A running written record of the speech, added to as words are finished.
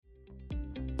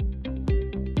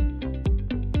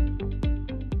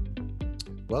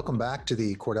Welcome back to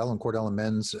the Cordell and Cordell and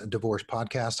Men's Divorce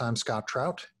Podcast. I'm Scott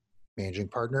Trout, Managing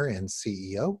Partner and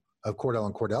CEO of Cordell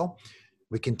and Cordell.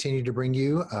 We continue to bring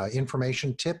you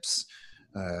information, tips,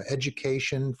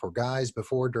 education for guys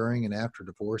before, during, and after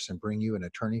divorce, and bring you an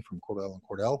attorney from Cordell and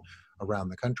Cordell around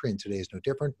the country. And today is no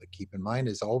different, but keep in mind,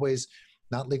 as always,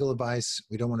 not legal advice.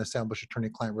 We don't want to establish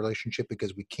attorney-client relationship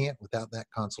because we can't without that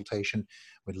consultation.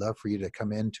 We'd love for you to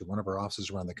come in to one of our offices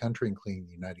around the country, including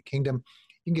the United Kingdom.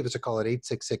 You can give us a call at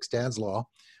 866-DADS-LAW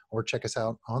or check us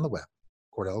out on the web,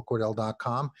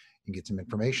 cordell.com. You can get some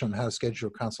information on how to schedule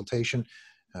a consultation.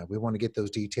 We want to get those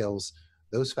details,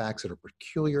 those facts that are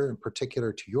peculiar and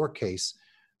particular to your case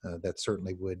that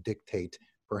certainly would dictate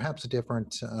perhaps a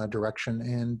different direction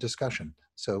and discussion.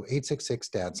 So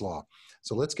 866-DADS-LAW.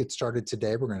 So let's get started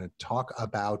today. We're going to talk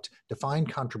about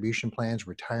defined contribution plans,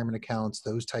 retirement accounts,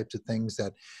 those types of things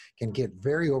that can get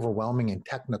very overwhelming and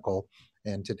technical.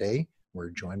 And today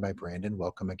we're joined by Brandon.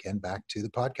 Welcome again back to the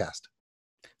podcast.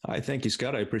 Hi, thank you,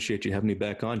 Scott. I appreciate you having me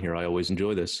back on here. I always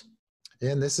enjoy this.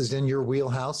 And this is in your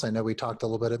wheelhouse. I know we talked a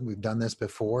little bit, we've done this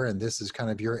before, and this is kind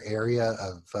of your area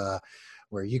of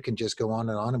where you can just go on,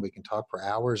 and we can talk for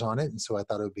hours on it. And so I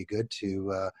thought it would be good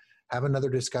to have another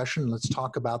discussion. Let's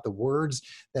talk about the words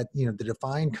that, the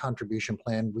defined contribution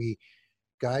plan.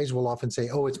 Guys will often say,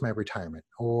 oh, it's my retirement,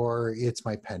 or it's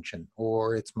my pension,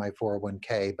 or it's my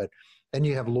 401k. But then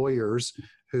you have lawyers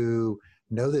who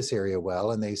know this area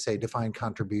well, and they say defined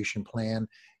contribution plan.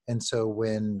 And so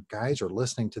when guys are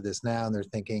listening to this now and they're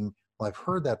thinking, well, I've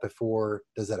heard that before.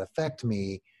 Does that affect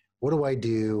me? What do I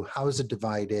do? How is it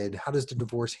divided? How does the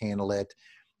divorce handle it?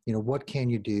 What can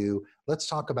you do? Let's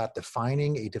talk about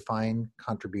defining a defined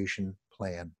contribution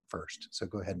plan first. So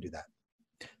go ahead and do that.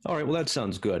 All right. Well, that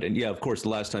sounds good. And yeah, of course, the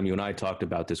last time you and I talked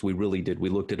about this, we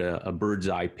looked at a bird's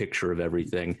eye picture of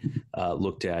everything,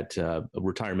 looked at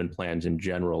retirement plans in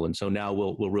general. And so now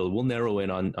we'll narrow in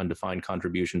on defined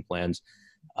contribution plans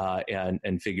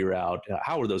and figure out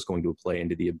how are those going to play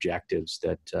into the objectives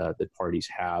that parties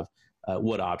have.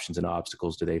 What options and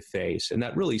obstacles do they face? And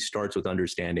that really starts with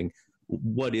understanding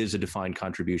what is a defined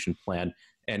contribution plan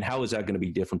and how is that going to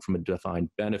be different from a defined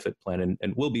benefit plan.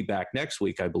 And we'll be back next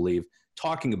week, I believe,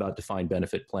 talking about defined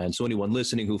benefit plans. So anyone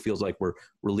listening who feels like we're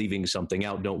leaving something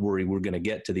out, don't worry, we're going to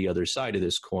get to the other side of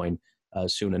this coin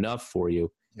soon enough for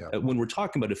you. Yeah. When we're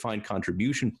talking about defined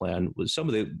contribution plan, some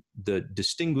of the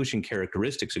distinguishing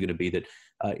characteristics are going to be that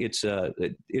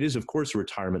it is, of course, a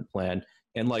retirement plan.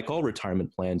 And like all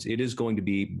retirement plans, it is going to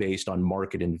be based on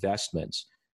market investments.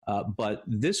 But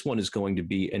this one is going to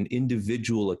be an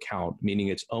individual account, meaning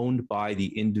it's owned by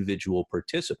the individual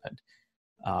participant.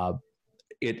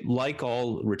 Like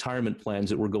all retirement plans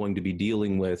that we're going to be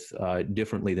dealing with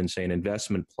differently than, say, an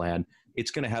investment plan,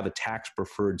 it's going to have a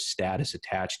tax-preferred status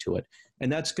attached to it. And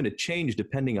that's going to change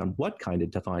depending on what kind of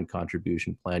defined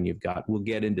contribution plan you've got. We'll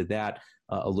get into that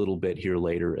a little bit here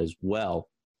later as well.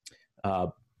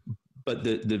 But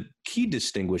the key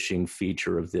distinguishing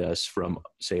feature of this from,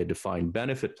 say, a defined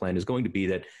benefit plan is going to be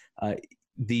that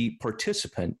the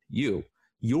participant,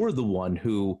 you're the one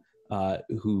who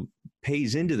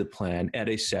pays into the plan at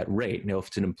a set rate. Now, if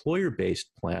it's an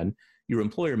employer-based plan, your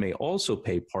employer may also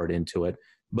pay part into it,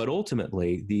 but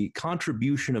ultimately the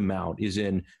contribution amount is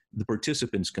in the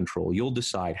participant's control. You'll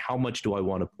decide how much do I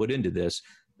want to put into this,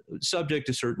 subject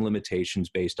to certain limitations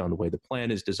based on the way the plan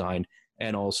is designed,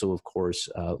 and also, of course,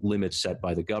 limits set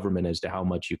by the government as to how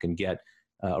much you can get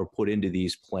or put into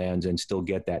these plans and still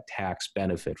get that tax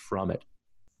benefit from it.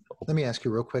 Let me ask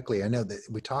you real quickly. I know that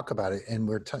we talk about it, and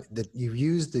that you've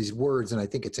used these words, and I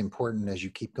think it's important as you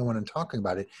keep going and talking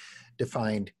about it,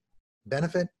 defined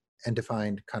benefit and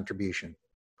defined contribution,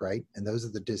 right? And those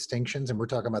are the distinctions. And we're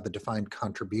talking about the defined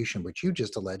contribution, which you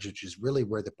just alleged, which is really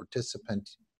where the participant,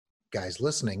 guys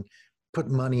listening, put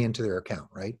money into their account,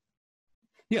 right?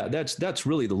 Yeah, that's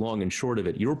really the long and short of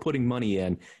it. You're putting money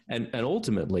in, and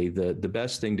ultimately the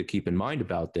best thing to keep in mind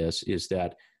about this is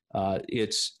that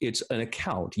it's an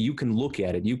account. You can look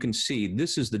at it. You can see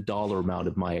this is the dollar amount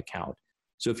of my account.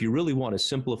 So if you really want to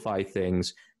simplify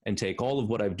things and take all of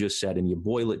what I've just said and you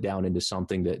boil it down into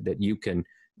something that you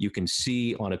can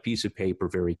see on a piece of paper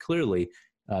very clearly,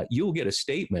 you'll get a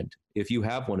statement if you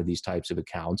have one of these types of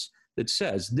accounts that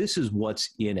says this is what's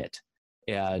in it.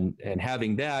 And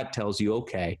having that tells you,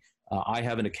 okay, I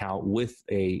have an account with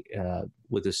a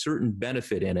certain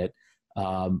benefit in it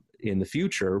in the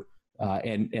future,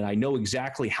 and I know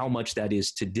exactly how much that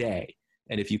is today.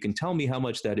 And if you can tell me how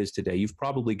much that is today, you've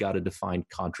probably got a defined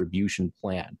contribution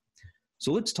plan.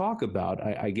 So let's talk about,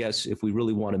 I guess, if we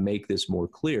really want to make this more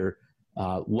clear,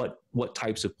 what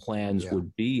types of plans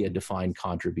would be a defined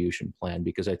contribution plan,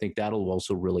 because I think that'll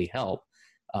also really help.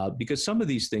 because some of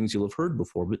these things you'll have heard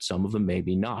before, but some of them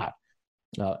maybe not.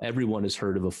 Everyone has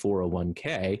heard of a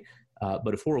 401k,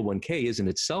 but a 401k isn't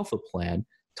itself a plan.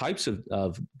 Types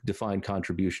of defined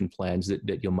contribution plans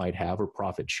that you might have are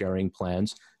profit sharing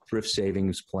plans, thrift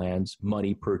savings plans,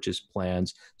 money purchase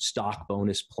plans, stock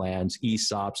bonus plans,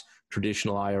 ESOPs,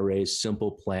 traditional IRAs,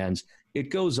 simple plans. It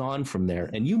goes on from there,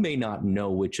 and you may not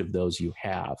know which of those you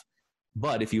have.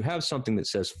 But if you have something that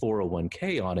says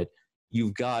 401k on it,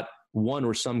 you've got one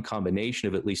or some combination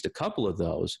of at least a couple of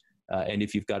those. And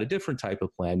if you've got a different type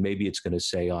of plan, maybe it's going to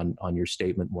say on your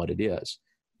statement what it is.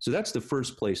 So that's the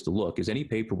first place to look, is any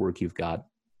paperwork you've got,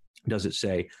 does it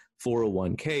say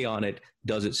 401k on it?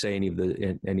 Does it say any of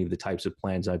the types of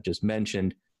plans I've just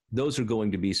mentioned? Those are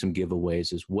going to be some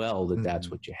giveaways as well, that that's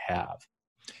what you have.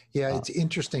 Yeah, it's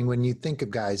interesting when you think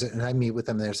of guys, and I meet with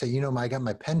them, they say, I got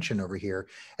my pension over here,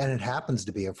 and it happens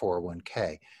to be a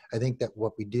 401k. I think that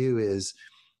what we do is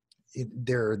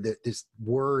this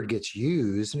word gets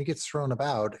used and it gets thrown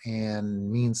about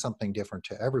and means something different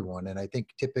to everyone. And I think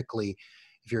typically,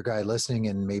 if you're a guy listening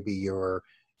and maybe you're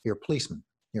a policeman,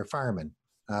 you're a fireman,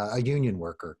 a union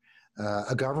worker,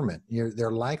 a government,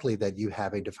 they're likely that you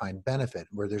have a defined benefit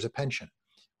where there's a pension,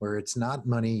 where it's not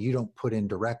money you don't put in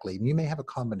directly. And you may have a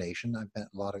combination. I've met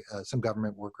a lot of some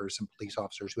government workers, some police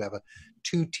officers who have a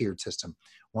two-tiered system.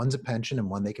 One's a pension and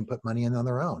one they can put money in on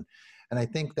their own. And I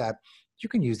think that you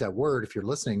can use that word if you're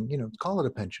listening, call it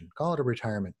a pension, call it a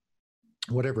retirement,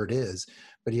 whatever it is.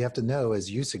 But you have to know, as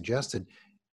you suggested,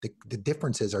 the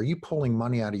difference is, are you pulling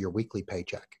money out of your weekly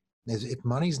paycheck? If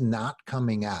money's not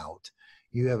coming out,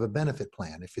 you have a benefit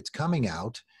plan. If it's coming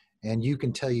out and you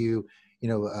can tell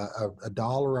a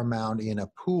dollar amount in a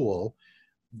pool,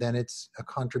 then it's a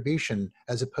contribution,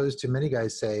 as opposed to many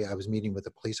guys say, I was meeting with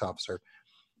a police officer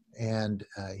and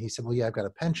he said, well, yeah, I've got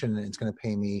a pension and it's going to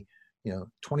pay me,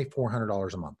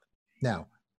 $2,400 a month. Now,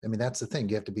 that's the thing.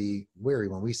 You have to be wary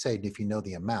when we say, if you know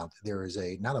the amount, there is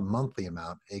not a monthly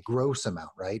amount, a gross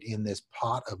amount, right? In this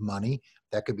pot of money,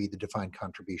 that could be the defined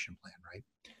contribution plan, right?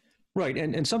 Right.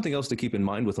 And something else to keep in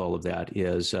mind with all of that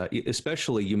is,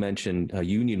 especially you mentioned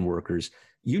union workers.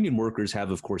 Union workers have,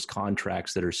 of course,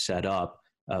 contracts that are set up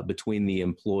between the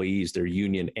employees, their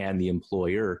union, and the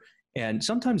employer. And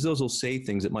sometimes those will say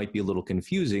things that might be a little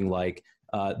confusing, like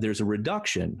there's a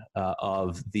reduction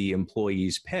of the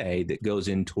employee's pay that goes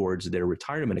in towards their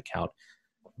retirement account.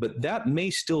 But that may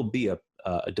still be a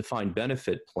defined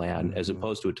benefit plan as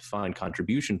opposed to a defined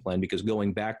contribution plan, because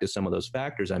going back to some of those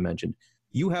factors I mentioned,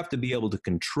 you have to be able to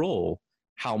control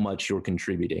how much you're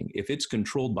contributing. If it's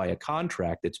controlled by a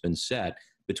contract that's been set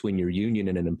between your union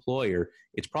and an employer,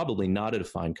 it's probably not a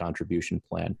defined contribution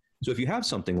plan. So if you have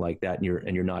something like that and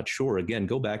you're not sure, again,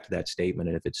 go back to that statement.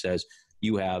 And if it says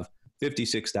you have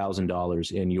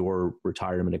 $56,000 in your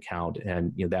retirement account,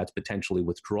 and that's potentially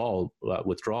withdrawable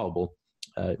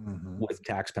with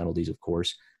tax penalties, of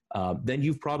course, then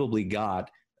you've probably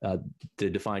got the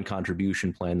defined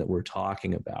contribution plan that we're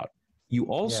talking about. You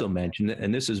also mentioned,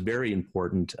 and this is very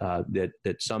important,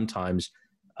 that sometimes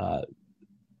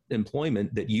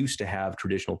employment that used to have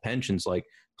traditional pensions, like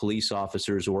police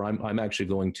officers, or I'm actually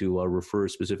going to refer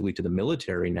specifically to the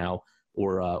military now,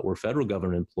 or federal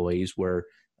government employees, where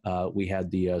we had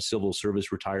the civil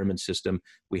service retirement system,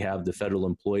 we have the federal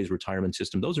employees retirement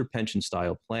system. Those are pension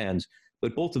style plans,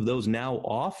 but both of those now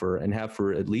offer, and have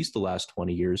for at least the last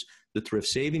 20 years, the thrift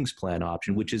savings plan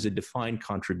option, which is a defined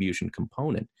contribution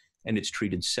component, and it's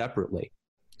treated separately.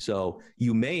 So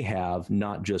you may have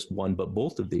not just one, but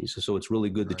both of these. So it's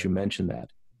really good that you mentioned that.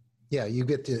 Yeah, you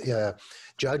get the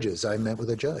judges. I met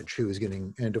with a judge who was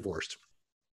getting divorced.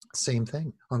 Same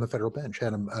thing on the federal bench,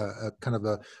 had a kind of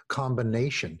a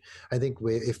combination. I think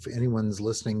if anyone's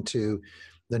listening to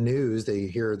the news, they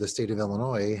hear the state of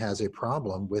Illinois has a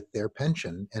problem with their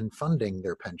pension and funding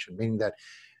their pension, meaning that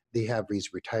they have these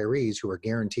retirees who are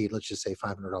guaranteed, let's just say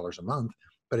 $500 a month,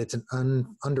 but it's an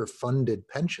underfunded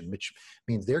pension, which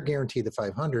means they're guaranteed the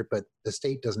 $500, but the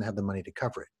state doesn't have the money to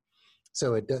cover it.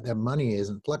 So that money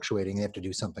isn't fluctuating. They have to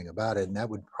do something about it, and that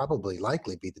would probably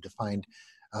likely be the defined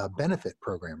benefit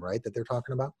program, right, that they're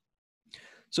talking about?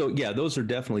 So yeah, those are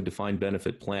definitely defined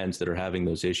benefit plans that are having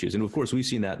those issues. And of course, we've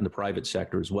seen that in the private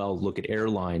sector as well. Look at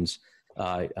airlines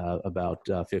about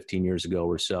 15 years ago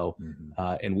or so.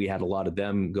 And we had a lot of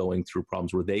them going through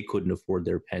problems where they couldn't afford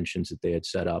their pensions that they had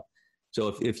set up.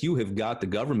 So if you have got the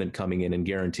government coming in and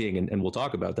guaranteeing, and we'll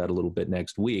talk about that a little bit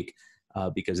next week,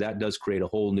 because that does create a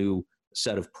whole new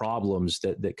set of problems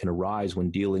that can arise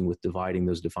when dealing with dividing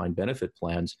those defined benefit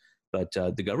plans. But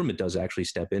the government does actually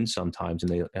step in sometimes,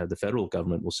 and the federal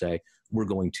government will say, we're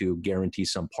going to guarantee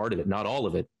some part of it, not all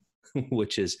of it,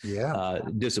 which is Yeah.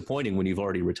 disappointing when you've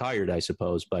already retired, I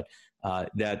suppose. But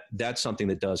that's something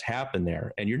that does happen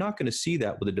there. And you're not going to see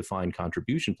that with a defined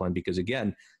contribution plan because,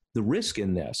 again, the risk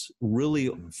in this really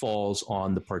falls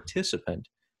on the participant.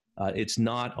 It's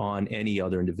not on any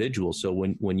other individual. So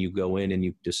when you go in and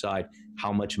you decide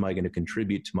how much am I going to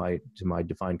contribute to my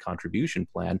defined contribution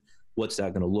plan, what's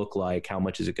that going to look like? How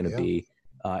much is it going to be?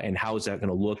 And how is that going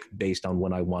to look based on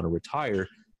when I want to retire?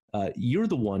 You're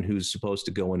the one who's supposed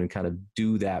to go in and kind of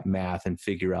do that math and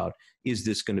figure out, is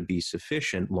this going to be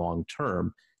sufficient long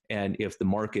term? And if the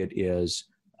market is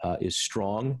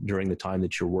strong during the time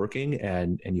that you're working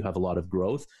and you have a lot of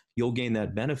growth, you'll gain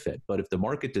that benefit. But if the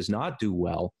market does not do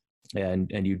well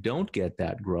and you don't get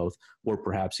that growth, or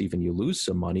perhaps even you lose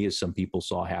some money, as some people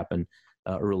saw happen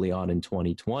early on in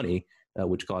 2020,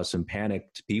 which caused some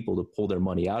panicked people to pull their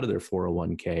money out of their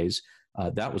 401ks.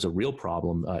 That was a real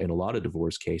problem in a lot of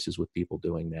divorce cases with people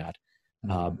doing that.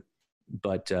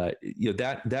 But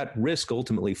that risk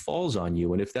ultimately falls on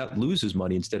you. And if that loses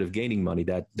money instead of gaining money,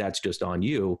 that's just on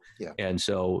you. Yeah. And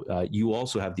so you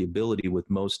also have the ability with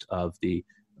most of the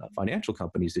financial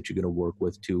companies that you're going to work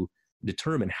with to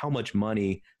determine how much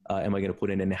money am I going to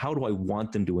put in and how do I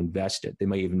want them to invest it. They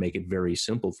may even make it very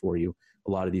simple for you.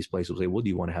 A lot of these places will say, well, do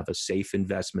you want to have a safe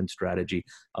investment strategy,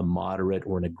 a moderate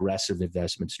or an aggressive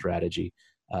investment strategy?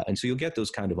 And so you'll get those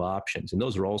kind of options. And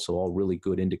those are also all really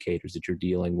good indicators that you're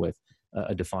dealing with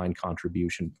a defined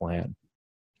contribution plan.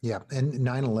 Yeah. And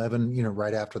 9/11,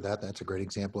 right after that, that's a great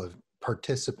example of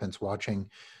participants watching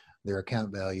their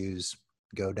account values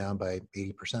go down by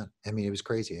 80%. I mean, it was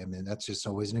crazy. I mean, that's just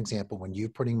always an example when you're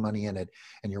putting money in it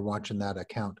and you're watching that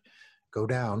account go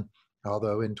down.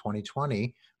 Although in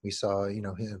 2020, we saw,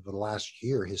 the last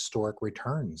year, historic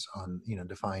returns on,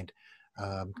 defined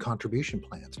contribution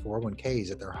plans,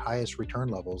 401ks at their highest return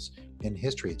levels in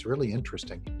history. It's really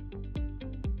interesting.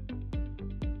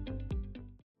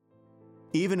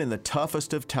 Even in the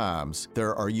toughest of times,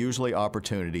 there are usually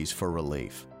opportunities for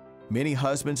relief. Many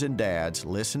husbands and dads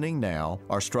listening now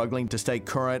are struggling to stay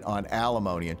current on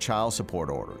alimony and child support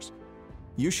orders.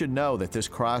 You should know that this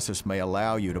crisis may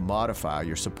allow you to modify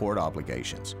your support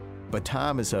obligations, but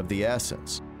time is of the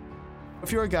essence.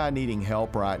 If you're a guy needing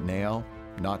help right now,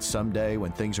 not someday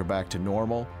when things are back to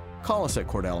normal, call us at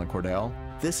Cordell & Cordell.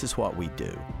 This is what we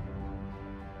do.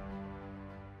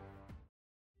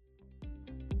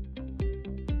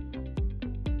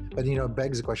 But, it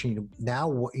begs the question, now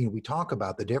we talk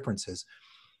about the differences,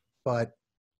 but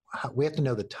we have to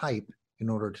know the type in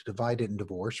order to divide it in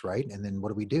divorce, right? And then what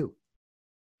do we do?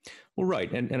 Well,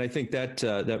 right, and I think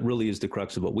that really is the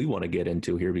crux of what we want to get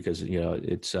into here, because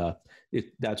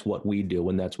that's what we do,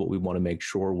 and that's what we want to make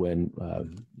sure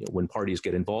when parties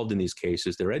get involved in these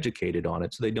cases, they're educated on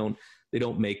it, so they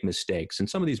don't make mistakes. And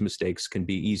some of these mistakes can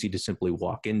be easy to simply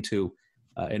walk into,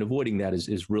 and avoiding that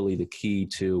is really the key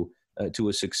to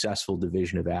a successful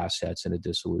division of assets and a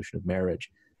dissolution of marriage.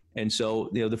 And so,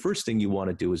 the first thing you want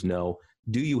to do is know: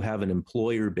 do you have an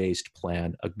employer-based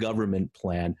plan, a government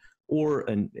plan, or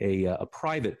a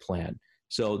private plan?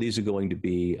 So these are going to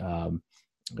be,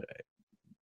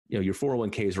 your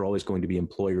 401ks are always going to be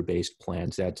employer-based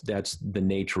plans. That's the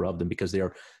nature of them, because they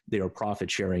are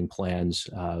profit-sharing plans,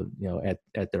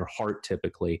 at their heart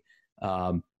typically.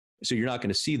 So you're not going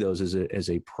to see those as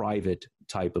a private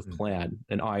type of plan.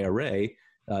 An IRA,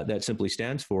 that simply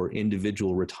stands for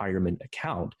Individual Retirement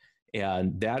Account,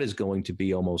 and that is going to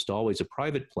be almost always a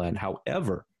private plan.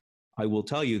 However, I will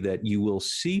tell you that you will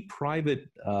see private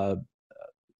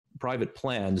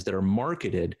plans that are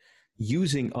marketed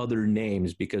using other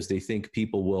names because they think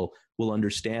people will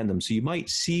understand them. So you might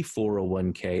see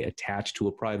 401k attached to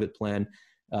a private plan.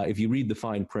 If you read the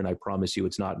fine print, I promise you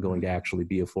it's not going to actually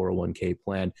be a 401k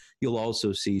plan. You'll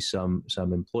also see some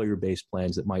employer-based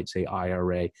plans that might say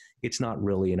IRA. It's not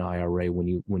really an IRA when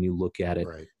you look at it,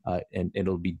 right. And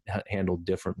it'll be handled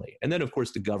differently. And then, of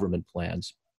course, the government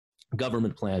plans.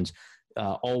 Government plans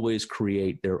always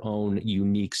create their own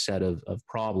unique set of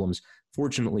problems.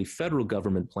 Fortunately, federal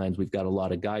government plans, we've got a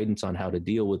lot of guidance on how to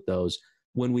deal with those.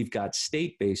 When we've got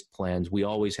state-based plans, we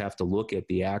always have to look at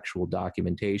the actual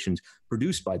documentations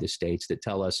produced by the states that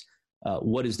tell us,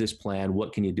 what is this plan?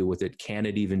 What can you do with it? Can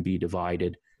it even be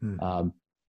divided?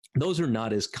 Those are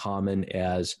not as common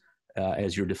as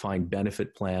your defined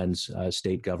benefit plans.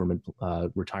 State government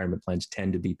retirement plans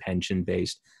tend to be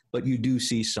pension-based, but you do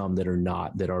see some that are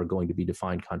not, that are going to be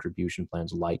defined contribution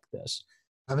plans like this.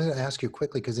 I'm going to ask you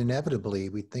quickly, because inevitably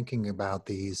we're thinking about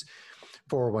these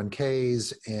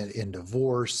 401ks and in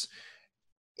divorce.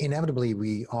 Inevitably,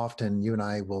 you and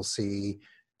I will see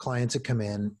clients that come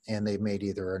in and they've made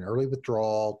either an early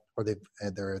withdrawal or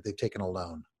they've taken a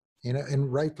loan.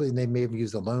 And rightfully, they may have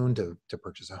used the loan to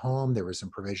purchase a home. There were some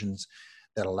provisions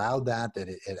that allowed that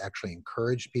it actually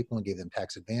encouraged people and gave them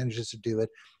tax advantages to do it.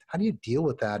 How do you deal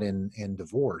with that in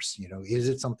divorce? Is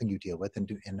it something you deal with,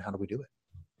 and how do we do it?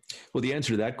 Well, the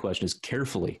answer to that question is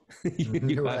carefully.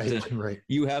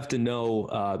 you have to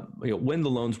know, when the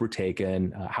loans were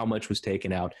taken, how much was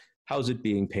taken out, how's it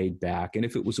being paid back, and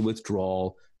if it was a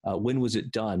withdrawal, when was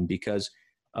it done? Because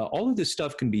all of this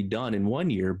stuff can be done in 1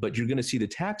 year, but you're going to see the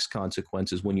tax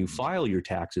consequences when you file your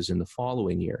taxes in the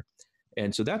following year.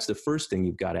 And so that's the first thing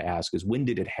you've got to ask is, when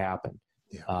did it happen?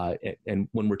 Yeah. And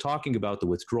when we're talking about the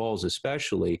withdrawals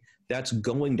especially, that's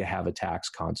going to have a tax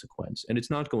consequence, and it's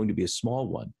not going to be a small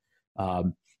one.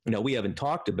 We haven't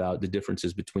talked about the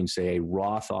differences between, say, a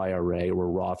Roth IRA or a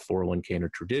Roth 401k and a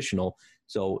traditional.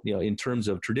 So, in terms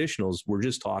of traditionals, we're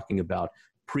just talking about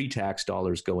pre-tax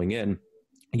dollars going in.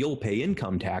 You'll pay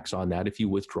income tax on that if you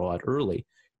withdraw it early.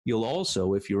 You'll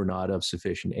also, if you're not of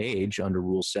sufficient age, under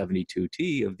Rule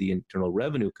 72T of the Internal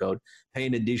Revenue Code, pay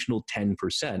an additional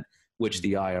 10%, which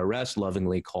the IRS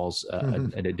lovingly calls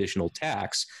an additional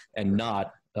tax and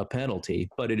not a penalty,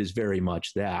 but it is very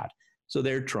much that. So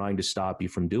they're trying to stop you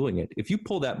from doing it. If you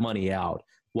pull that money out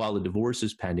while the divorce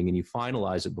is pending and you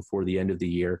finalize it before the end of the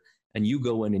year, and you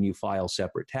go in and you file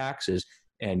separate taxes,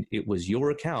 and it was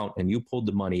your account and you pulled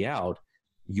the money out,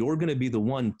 you're going to be the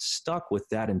one stuck with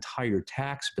that entire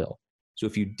tax bill. So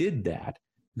if you did that,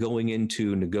 going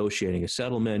into negotiating a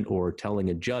settlement or telling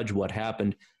a judge what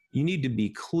happened, you need to be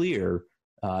clear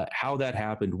how that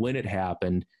happened, when it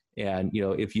happened. And,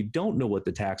 if you don't know what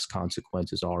the tax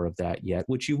consequences are of that yet,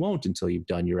 which you won't until you've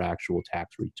done your actual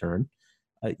tax return,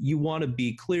 you want to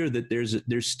be clear that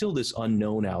there's still this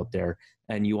unknown out there,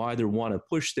 and you either want to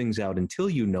push things out until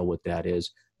you know what that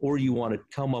is, or you want to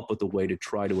come up with a way to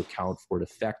try to account for it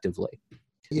effectively.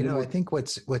 I think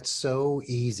what's so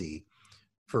easy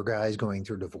for guys going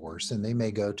through divorce, and they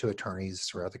may go to attorneys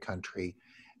throughout the country,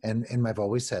 and I've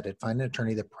always said it, find an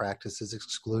attorney that practices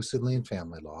exclusively in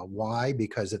family law. Why?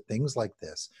 Because of things like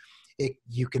this.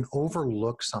 You can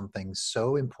overlook something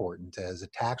so important as the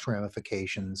tax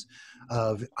ramifications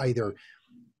of either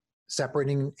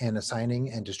separating and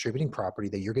assigning and distributing property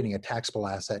that you're getting a taxable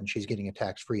asset and she's getting a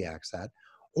tax-free asset,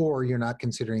 or you're not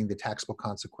considering the taxable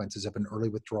consequences of an early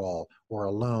withdrawal or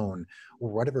a loan or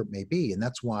whatever it may be. And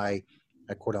that's why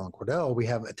at Cordell & Cordell, we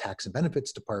have a tax and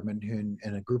benefits department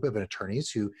and a group of attorneys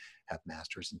who have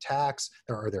masters in tax,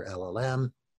 or their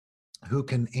LLM, who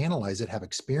can analyze it, have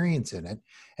experience in it,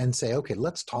 and say, okay,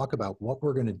 let's talk about what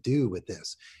we're going to do with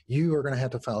this. You are going to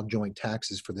have to file joint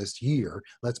taxes for this year.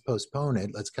 Let's postpone it.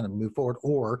 Let's kind of move forward.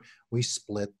 Or we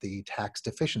split the tax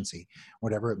deficiency,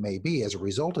 whatever it may be, as a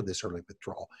result of this early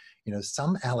withdrawal.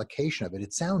 Some allocation of it.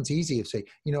 It sounds easy to say,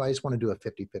 I just want to do a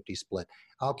 50-50 split.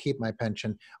 I'll keep my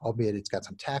pension, albeit it's got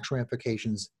some tax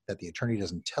ramifications that the attorney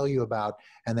doesn't tell you about.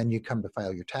 And then you come to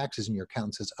file your taxes and your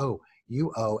accountant says, oh,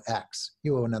 you owe X,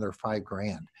 you owe another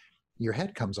 $5,000. Your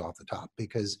head comes off the top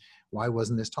because why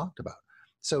wasn't this talked about?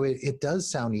 So it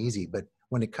does sound easy, but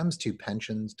when it comes to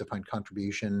pensions, defined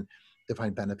contribution,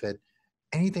 defined benefit,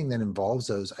 anything that involves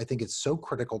those, I think it's so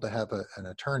critical to have an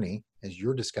attorney, as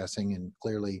you're discussing, and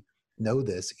clearly know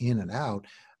this in and out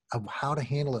of how to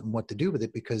handle it and what to do with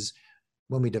it. Because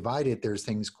when we divide it, there's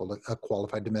things called a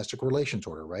qualified domestic relations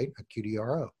order, right? A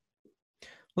QDRO.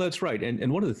 Well, that's right.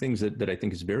 And one of the things that I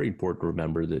think is very important to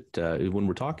remember that when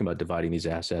we're talking about dividing these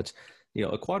assets,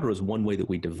 a QDRO is one way that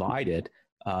we divide it,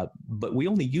 but we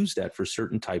only use that for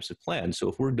certain types of plans. So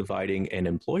if we're dividing an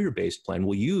employer-based plan,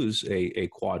 we'll use a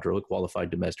QDRO, a qualified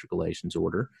domestic relations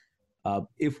order.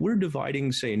 If we're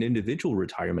dividing, say, an individual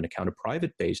retirement account, a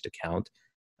private-based account,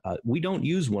 we don't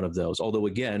use one of those. Although,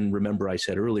 again, remember I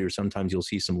said earlier, sometimes you'll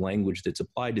see some language that's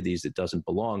applied to these that doesn't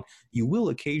belong. You will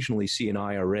occasionally see an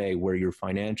IRA where your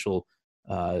financial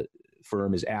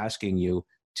firm is asking you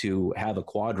to have a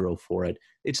QDRO for it.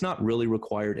 It's not really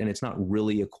required, and it's not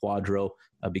really a QDRO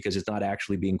because it's not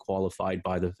actually being qualified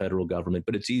by the federal government,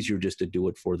 but it's easier just to do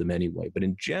it for them anyway. But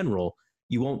in general,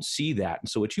 you won't see that. And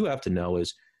so what you have to know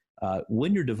is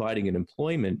when you're dividing an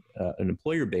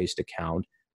employer-based account,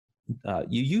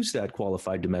 you use that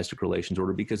qualified domestic relations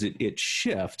order because it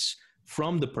shifts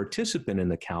from the participant in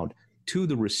the account to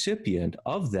the recipient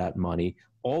of that money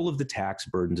all of the tax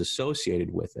burdens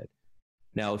associated with it.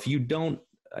 Now, if you don't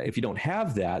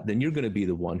have that, then you're going to be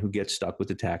the one who gets stuck with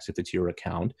the tax if it's your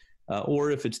account,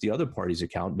 or if it's the other party's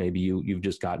account, maybe you've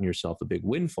just gotten yourself a big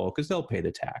windfall because they'll pay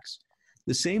the tax.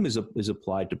 The same is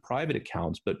applied to private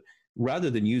accounts, but rather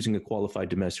than using a qualified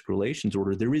domestic relations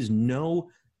order, there is no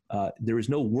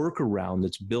workaround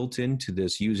that's built into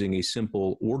this using a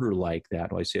simple order like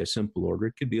that. When I say a simple order,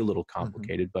 it could be a little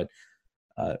complicated, but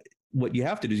what you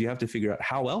have to do is you have to figure out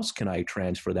how else can I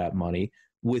transfer that money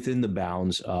within the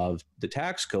bounds of the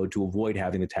tax code to avoid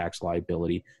having the tax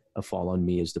liability fall on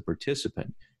me as the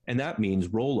participant. And that means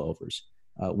rollovers.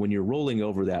 When you're rolling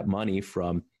over that money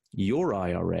from your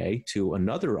IRA to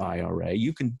another IRA,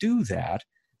 you can do that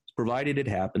provided it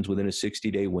happens within a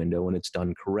 60-day window and it's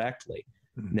done correctly.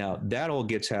 Mm-hmm. Now, that all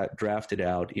gets drafted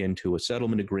out into a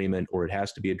settlement agreement, or it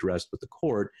has to be addressed with the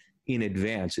court in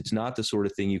advance. It's not the sort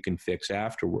of thing you can fix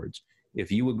afterwards.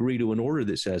 If you agree to an order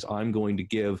that says, I'm going to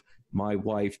give my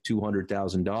wife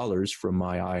 $200,000 from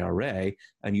my IRA,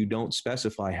 and you don't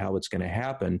specify how it's going to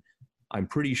happen, I'm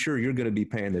pretty sure you're going to be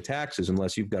paying the taxes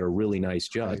unless you've got a really nice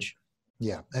judge. Right.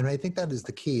 Yeah. And I think that is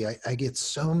the key. I get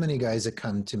so many guys that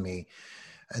come to me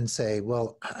and say,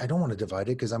 well, I don't want to divide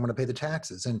it because I'm going to pay the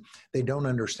taxes. And they don't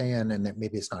understand, and that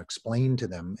maybe it's not explained to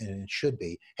them, and it should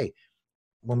be. Hey,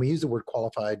 when we use the word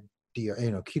qualified,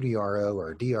 QDRO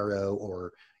or DRO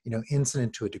or,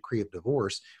 incident to a decree of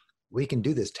divorce, we can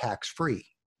do this tax-free,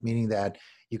 meaning that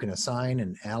you can assign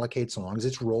and allocate so long as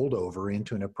it's rolled over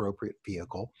into an appropriate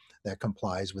vehicle that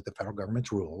complies with the federal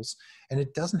government's rules, and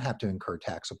it doesn't have to incur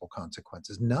taxable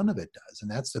consequences. None of it does,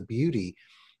 and that's the beauty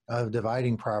of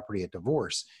dividing property at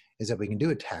divorce, is that we can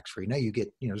do it tax-free. Now you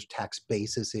get, tax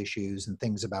basis issues and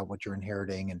things about what you're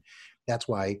inheriting, and that's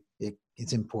why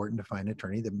it's important to find an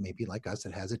attorney that maybe like us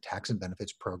that has a tax and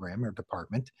benefits program or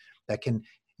department that can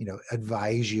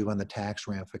advise you on the tax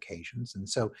ramifications. And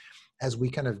so as we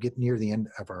kind of get near the end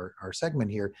of our segment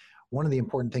here, one of the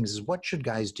important things is, what should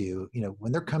guys do,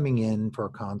 when they're coming in for a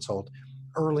consult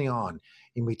early on?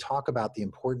 And we talk about the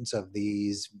importance of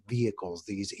these vehicles,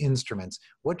 these instruments.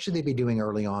 What should they be doing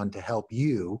early on to help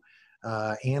you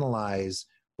analyze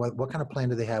what kind of plan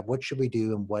do they have? What should we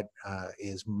do? And what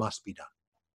must be done?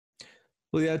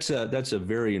 Well, that's a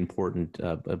very important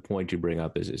point you bring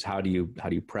up is how do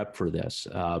you prep for this?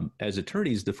 As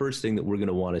attorneys, the first thing that we're going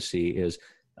to want to see is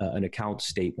an account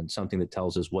statement, something that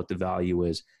tells us what the value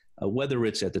is, whether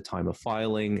it's at the time of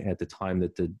filing, at the time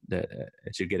that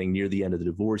as you're getting near the end of the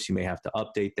divorce, you may have to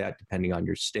update that depending on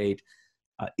your state.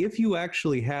 If you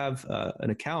actually have an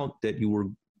account that you were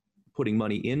putting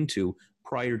money into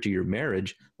prior to your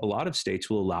marriage, a lot of states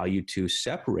will allow you to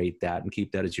separate that and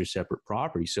keep that as your separate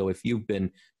property. So if you've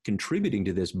been contributing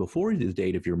to this before the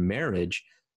date of your marriage,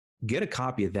 get a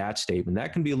copy of that statement.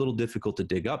 That can be a little difficult to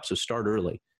dig up, so start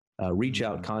early. Reach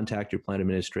out, contact your plan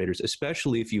administrators,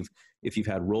 especially if you've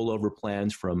had rollover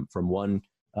plans from one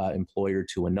employer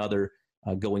to another,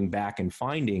 going back and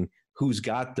finding who's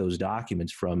got those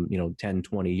documents from 10,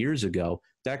 20 years ago.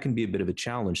 That can be a bit of a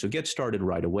challenge. So get started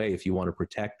right away if you want to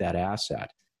protect that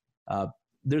asset.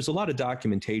 There's a lot of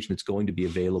documentation that's going to be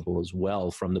available as well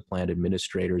from the plan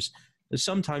administrators.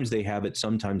 Sometimes they have it,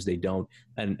 sometimes they don't.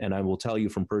 And I will tell you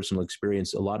from personal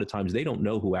experience, a lot of times they don't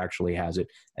know who actually has it,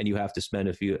 and you have to spend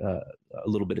a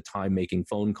little bit of time making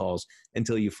phone calls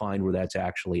until you find where that's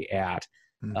actually at.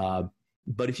 Mm-hmm.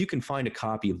 But if you can find a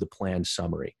copy of the plan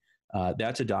summary,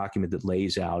 that's a document that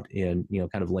lays out in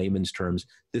kind of layman's terms,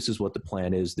 this is what the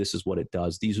plan is, this is what it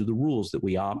does, these are the rules that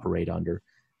we operate under.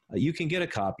 You can get a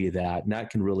copy of that, and that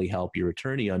can really help your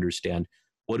attorney understand,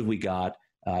 what have we got,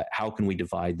 how can we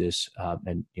divide this,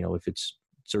 and if it's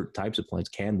certain types of plans,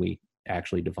 can we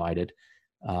actually divide it?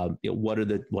 What are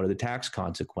the tax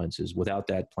consequences? Without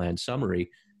that plan summary,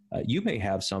 you may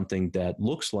have something that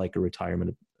looks like a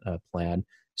retirement plan,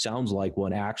 sounds like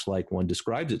one, acts like one,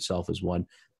 describes itself as one.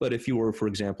 But if you were, for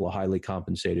example, a highly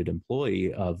compensated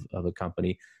employee of a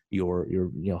company, you're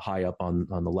high up on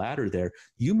the ladder there,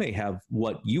 you may have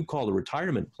what you call a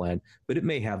retirement plan, but it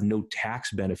may have no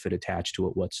tax benefit attached to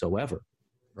it whatsoever.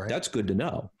 Right. That's good to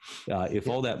know. If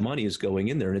all that money is going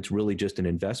in there and it's really just an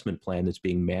investment plan that's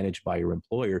being managed by your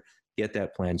employer, get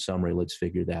that plan summary. Let's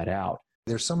figure that out.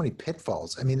 There's so many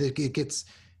pitfalls. I mean,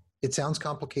 it sounds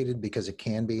complicated because it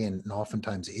can be, and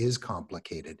oftentimes is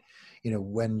complicated,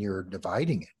 when you're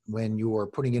dividing it, when you're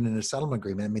putting it in a settlement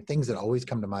agreement. I mean, things that always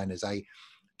come to mind as I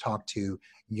talk to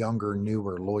younger,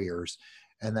 newer lawyers,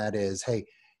 and that is, hey,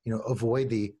 avoid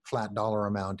the flat dollar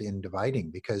amount in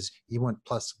dividing, because you want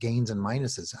plus gains and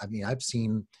minuses. I mean, I've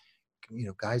seen,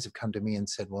 guys have come to me and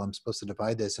said, well, I'm supposed to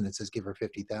divide this, and it says give her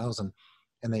 50,000.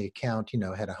 And the account,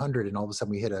 had 100, and all of a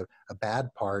sudden we hit a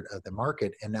bad part of the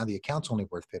market, and now the account's only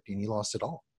worth 50, and he lost it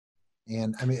all.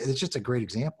 And I mean, it's just a great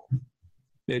example.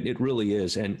 It really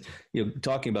is. And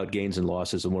talking about gains and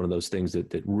losses is one of those things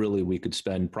that really we could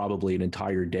spend probably an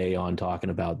entire day on talking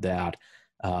about that.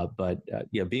 But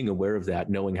being aware of that,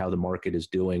 knowing how the market is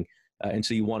doing. And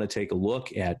so you want to take a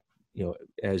look at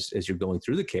as you're going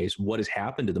through the case, what has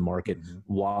happened to the market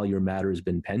while your matter has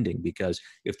been pending. Because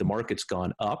if the market's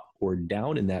gone up or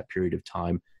down in that period of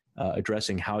time,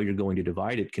 addressing how you're going to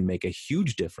divide it can make a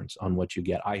huge difference on what you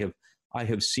get. I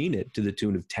have seen it to the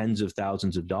tune of tens of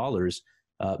thousands of dollars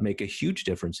make a huge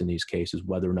difference in these cases,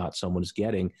 whether or not someone's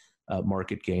getting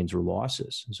market gains or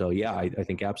losses. So yeah, I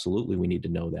think absolutely we need to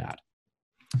know that.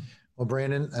 Well,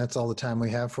 Brandon, that's all the time we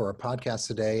have for our podcast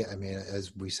today. I mean,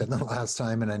 as we said the last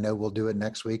time, and I know we'll do it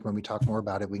next week when we talk more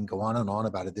about it, we can go on and on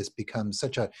about it. This becomes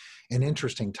such an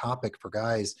interesting topic for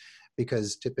guys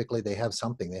because typically they have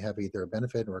something. They have either a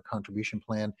benefit or a contribution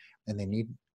plan, and they need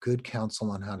good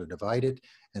counsel on how to divide it.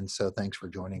 And so thanks for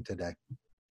joining today.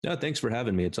 No, thanks for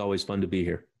having me. It's always fun to be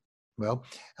here. Well,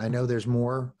 I know there's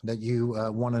more that you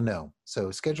want to know. So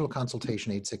schedule a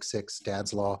consultation,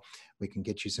 866-DADS-LAW. We can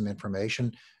get you some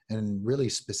information and really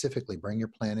specifically bring your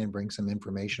plan in, bring some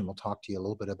information. We'll talk to you a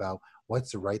little bit about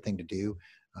what's the right thing to do,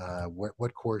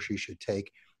 what course you should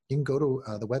take. You can go to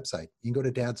the website. You can go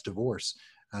to Dad's Divorce.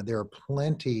 There's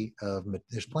plenty of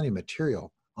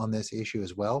material on this issue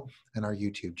as well in our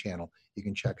YouTube channel. You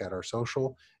can check out our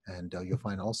social, and you'll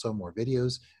find also more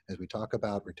videos as we talk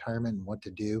about retirement and what to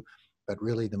do. But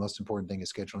really, the most important thing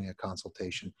is scheduling a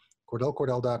consultation.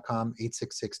 CordellCordell.com,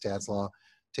 866-DADS-LAW.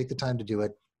 Take the time to do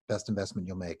it. Best investment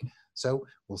you'll make. So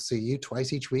we'll see you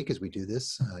twice each week as we do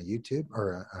this YouTube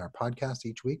or our podcast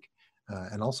each week.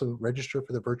 And also register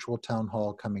for the virtual town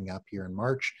hall coming up here in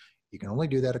March. You can only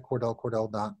do that at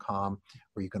CordellCordell.com,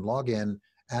 where you can log in,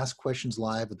 ask questions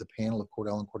live with the panel of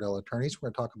Cordell and Cordell attorneys. We're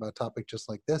going to talk about a topic just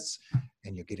like this,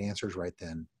 and you'll get answers right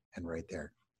then and right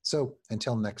there. So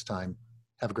until next time,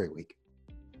 have a great week.